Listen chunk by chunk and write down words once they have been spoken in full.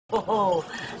Oh,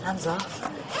 hands off.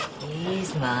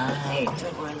 He's mine.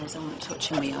 Don't worry, Liz, I won't touch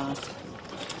him with yours.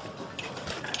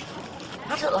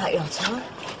 I don't like your tongue.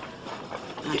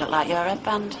 I don't like your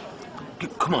headband.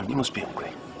 Come on, you must be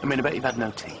hungry. I mean, I bet you've had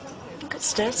no tea. Look at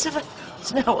states of it.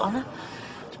 It's no honour.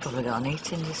 He's probably got an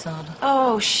eating disorder.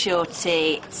 Oh, shut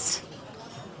it.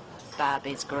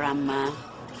 Barbie's grandma.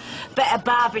 Better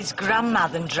Barbie's grandma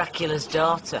than Dracula's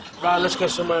daughter. Right, let's go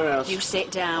somewhere else. You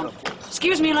sit down.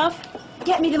 Excuse me, love.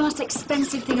 Get me the most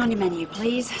expensive thing on your menu,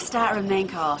 please. Starter and main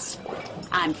course.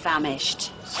 I'm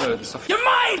famished. So, the stuff... You're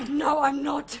mine! No, I'm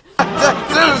not.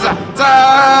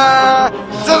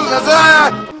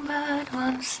 Bird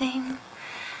won't sing.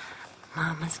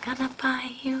 Mama's gonna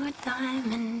buy you a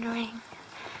diamond ring.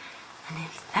 And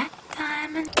if that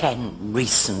diamond... Ken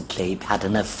recently had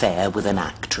an affair with an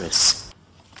actress.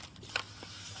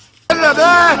 Come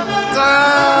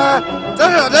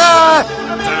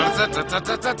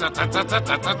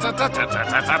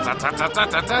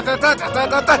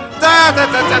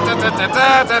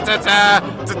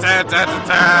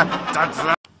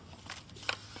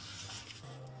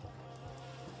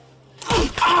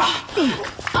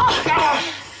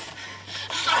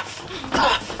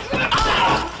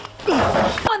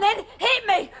on then, hit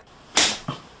me!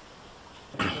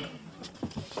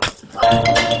 I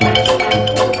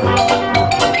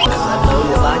know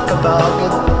you like a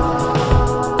bargain.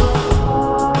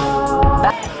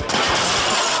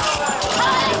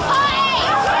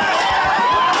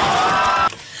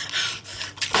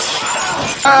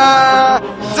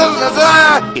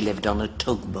 He lived on a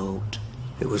tugboat.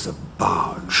 It was a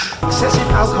barge. Excessive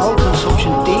alcohol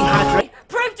consumption, dehydration...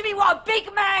 Prove to me what a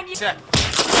big man you...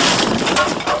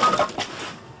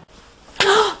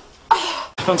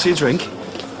 Fancy a drink?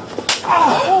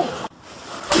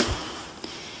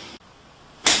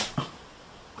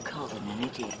 Call him an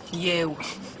idiot. You.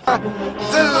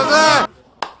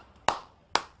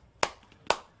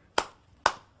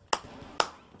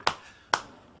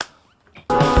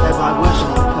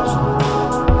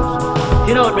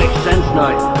 You know, it makes sense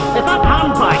now. If that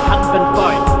handbag hadn't been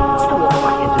found, I'd walk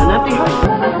back into an empty house.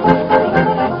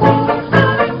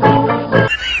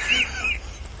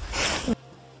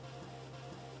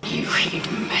 You really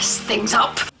mess things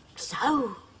up.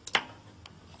 So?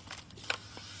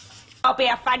 I'll be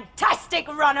a fantastic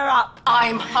runner-up.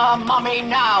 I'm her mummy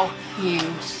now. You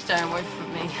stay away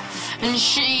from me. And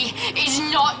she is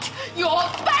not your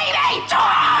baby!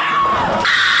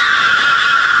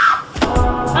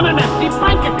 And an empty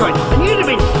bank account, and you'd have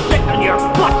been sick on your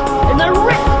butt in the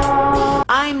rick.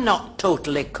 I'm not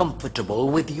totally comfortable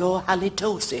with your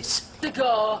halitosis.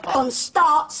 On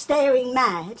Start Staring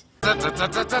Mad.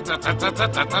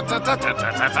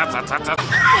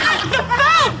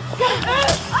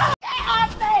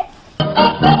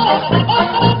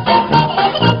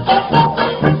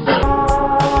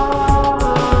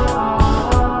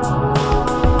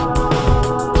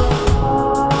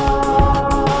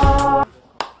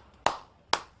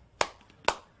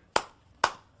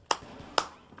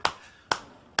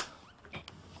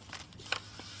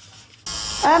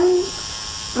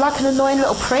 Like an annoying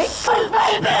little prick.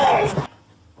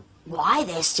 Why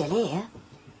they're still here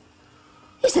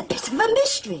is a bit of a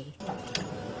mystery.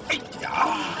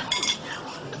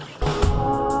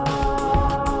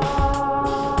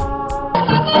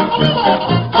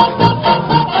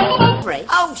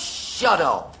 Oh, shut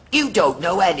up. You don't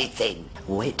know anything.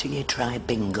 Wait till you try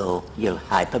bingo. You'll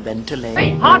hyperventilate.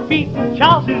 Hey, heartbeat,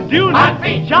 Charleston's dune.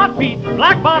 Heartbeat, shotbeat,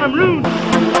 black bottom loon.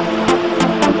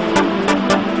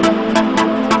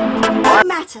 No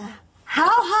matter how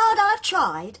hard I've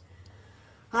tried,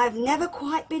 I've never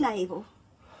quite been able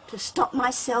to stop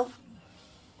myself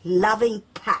loving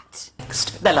Pat.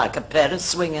 They're like a pair of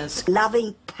swingers.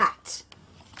 Loving Pat.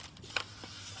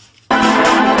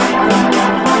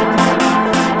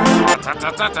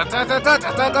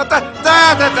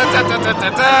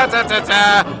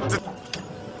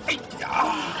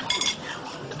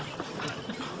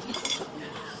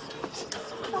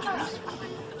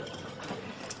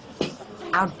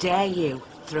 How dare you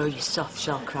throw your soft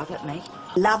shell crab at me?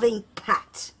 Loving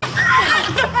Pat.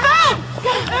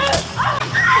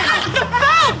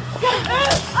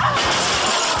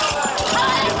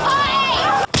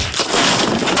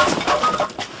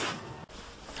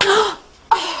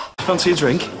 Fancy a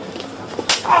drink?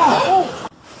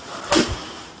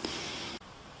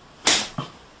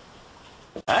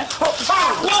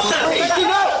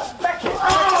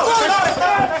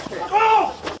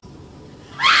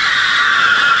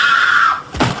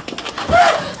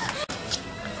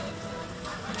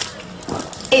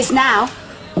 It's now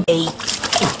 8.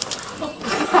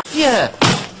 Yeah.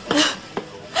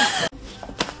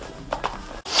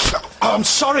 Oh, I'm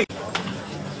sorry.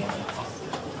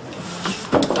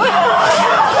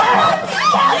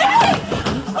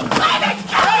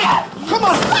 Come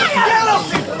on! Get up!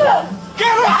 Get up!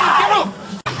 Get up!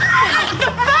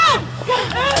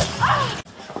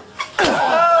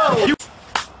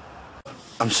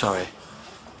 I'm sorry.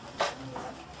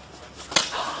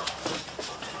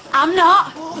 I'm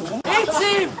not. It's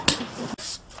him!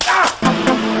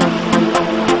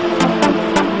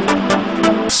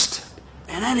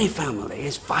 In any family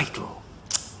is vital.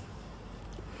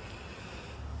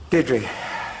 Deirdre,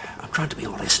 I'm trying to be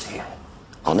honest here.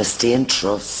 Honesty and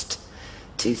trust.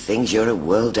 Two things you're a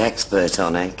world expert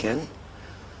on, eh, Ken?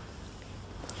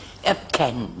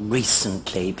 Ken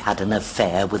recently had an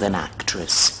affair with an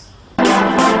actress.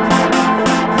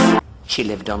 She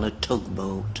lived on a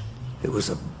tugboat. It was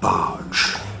a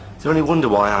barge. Is there any wonder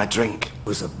why I drink? It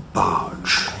was a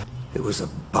barge. It was a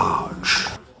barge.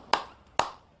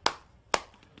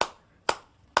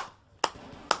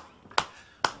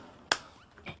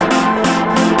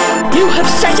 You have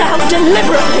set out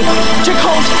deliberately to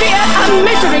cause fear and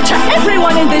misery to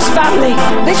everyone in this family.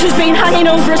 This has been hanging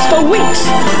over us for weeks,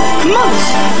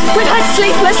 months. We've had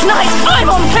sleepless nights. I'm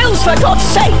on pills, for God's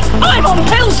sake. I'm on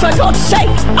pills, for God's sake.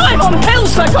 I'm on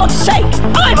pills, for God's sake.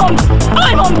 I'm on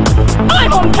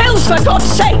pills, for God's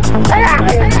sake.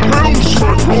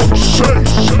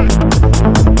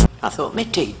 I thought my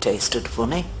tea tasted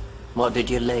funny. What did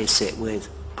you lace it with?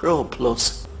 Pro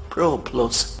Plus, Pro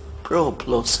Plus, Pro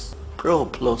Plus, Pro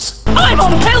Plus. I'm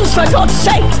on pills, for God's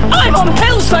sake. I'm on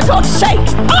pills, for God's sake.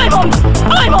 I'm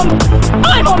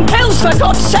on pills, for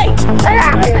God's sake.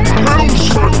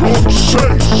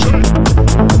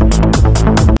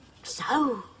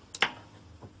 So,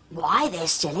 why they're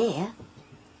still here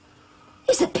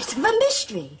is a bit of a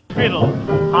mystery. Fiddle,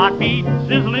 heartbeat,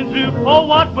 sizzling soup. Oh,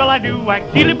 what will I do?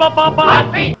 Whack, dilly bop bop bop.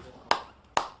 Heartbeat.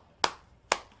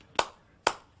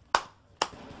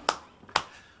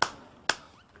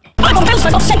 I'm on pills,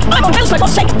 for God's sake. I'm on pills, for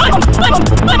God's sake. I'm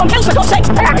on pills, for God's sake.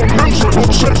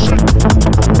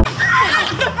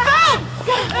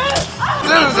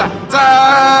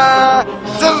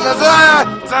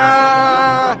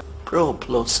 Pro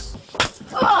Plus.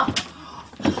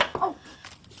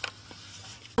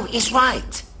 He's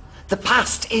right. The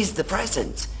past is the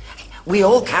present. We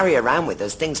all carry around with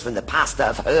us things from the past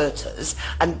that have hurt us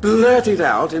and Blurted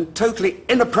out in totally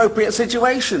inappropriate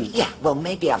situations. yeah, well,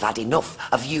 maybe I've had enough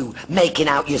of you making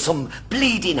out you're some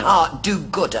bleeding heart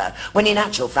do-gooder, when in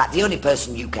actual fact the only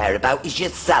person you care about is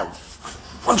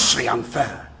yourself. Grossly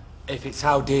unfair. If it's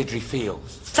how Deirdre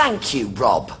feels. Thank you,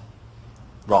 Rob.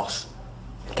 Ross.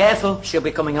 Careful, she'll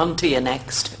be coming on to you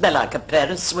next. They're like a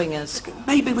pair of swingers.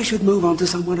 Maybe we should move on to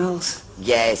someone else.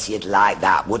 Yes, you'd like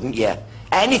that, wouldn't you?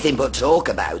 Anything but talk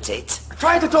about it. I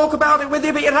tried to talk about it with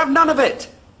you, but you'd have none of it.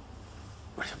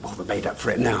 Well, you've more than made up for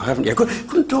it now, haven't you?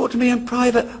 Couldn't talk to me in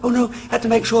private. Oh, no, had to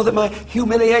make sure that my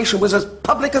humiliation was as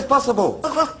public as possible.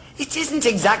 Well, it isn't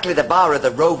exactly the bar of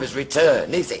the Rover's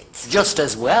return, is it? Just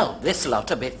as well. This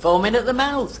lot a bit foaming at the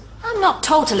mouth. I'm not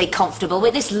totally comfortable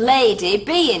with this lady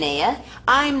being here.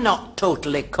 I'm not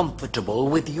totally comfortable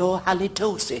with your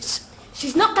halitosis.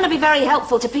 She's not going to be very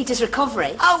helpful to Peter's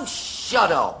recovery. Oh,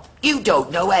 shut up. You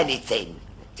don't know anything.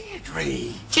 Deirdre.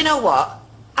 Do you know what?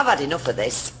 I've had enough of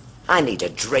this. I need a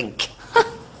drink.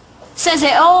 Says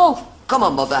it all. Come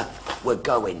on, Mother. We're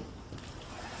going.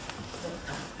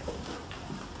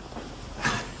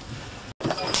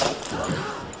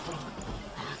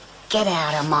 Get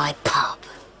out of my pub.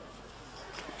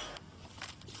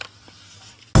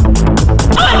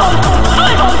 I'm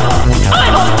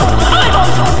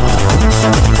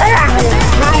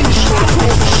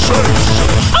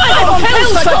on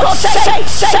pills, for God's sake.